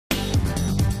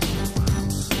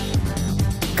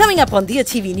Coming up on Diya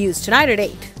TV News tonight at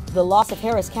 8. The loss of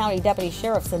Harris County Deputy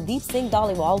Sheriff Sandeep Singh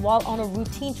Dhaliwal while on a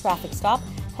routine traffic stop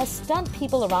has stunned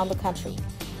people around the country.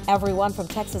 Everyone from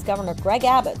Texas Governor Greg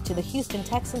Abbott to the Houston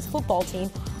Texans football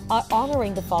team are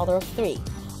honoring the father of three.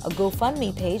 A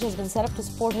GoFundMe page has been set up to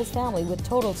support his family with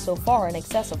totals so far in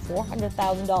excess of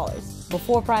 $400,000.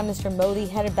 Before Prime Minister Modi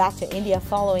headed back to India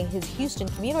following his Houston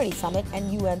Community Summit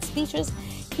and UN speeches,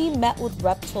 he met with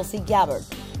Rep. Tulsi Gabbard.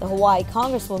 The Hawaii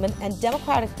Congresswoman and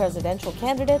Democratic presidential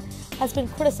candidate has been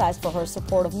criticized for her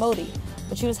support of Modi,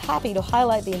 but she was happy to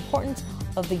highlight the importance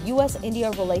of the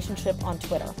U.S.-India relationship on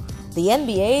Twitter. The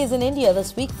NBA is in India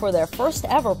this week for their first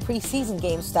ever preseason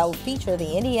games that will feature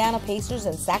the Indiana Pacers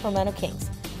and Sacramento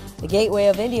Kings. The gateway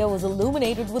of India was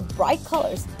illuminated with bright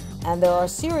colors, and there are a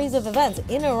series of events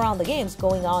in and around the games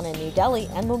going on in New Delhi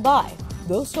and Mumbai.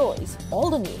 Those stories, all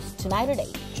the news, tonight at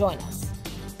 8. Join us.